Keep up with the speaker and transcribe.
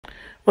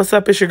What's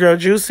up? It's your girl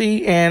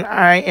Juicy, and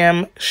I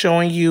am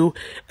showing you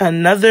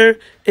another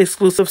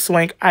exclusive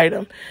Swank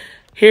item.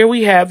 Here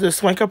we have the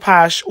Swank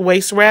Posh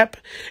waist wrap,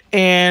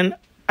 and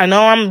I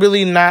know I'm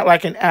really not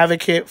like an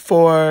advocate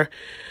for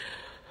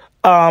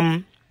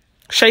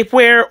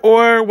shapewear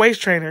or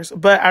waist trainers,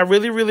 but I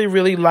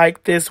really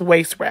like this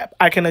waist wrap.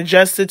 I can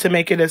adjust it to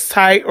make it as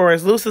tight or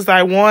as loose as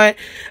I want.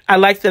 I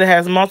like that it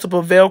has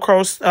multiple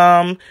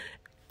Velcro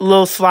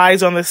little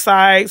slides on the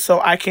side, so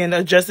I can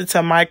adjust it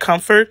to my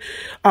comfort.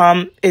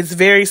 It's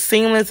very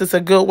seamless. It's a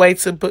good way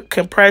to put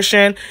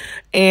compression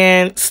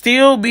and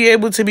still be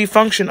able to be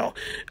functional.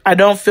 I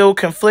don't feel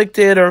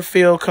conflicted or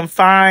feel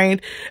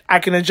confined. I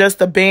can adjust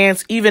the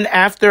bands even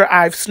after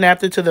I've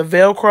snapped it to the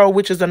Velcro,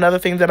 which is another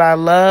thing that I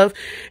love.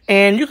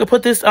 And you can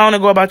put this on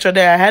and go about your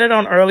day. I had it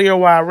on earlier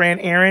while I ran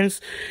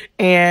errands,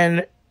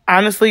 and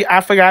honestly,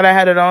 I forgot I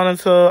had it on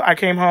until I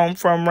came home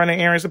from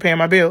running errands and paying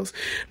my bills.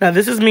 Now,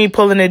 this is me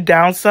pulling it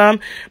down some.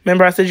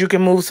 Remember, I said you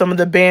can move some of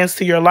the bands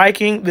to your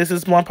liking. This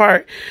is one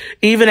part.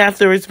 Even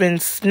after it's been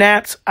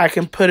snapped, I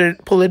can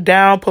pull it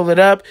down, pull it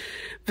up.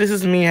 This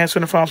is me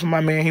answering the phone from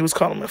my man. He was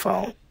calling my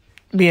phone,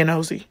 being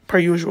nosy, per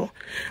usual.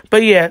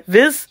 But yeah,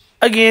 this,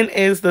 again,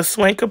 is the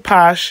Swank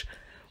Posh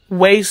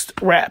waist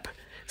wrap.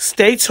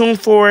 Stay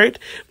tuned for it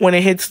when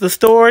it hits the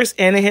stores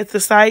and it hits the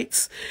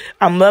sites.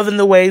 I'm loving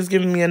the way it's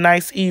giving me a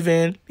nice,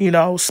 even,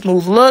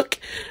 smooth look.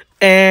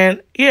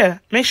 And yeah,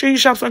 make sure you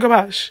shop Swank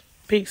Posh.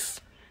 Peace.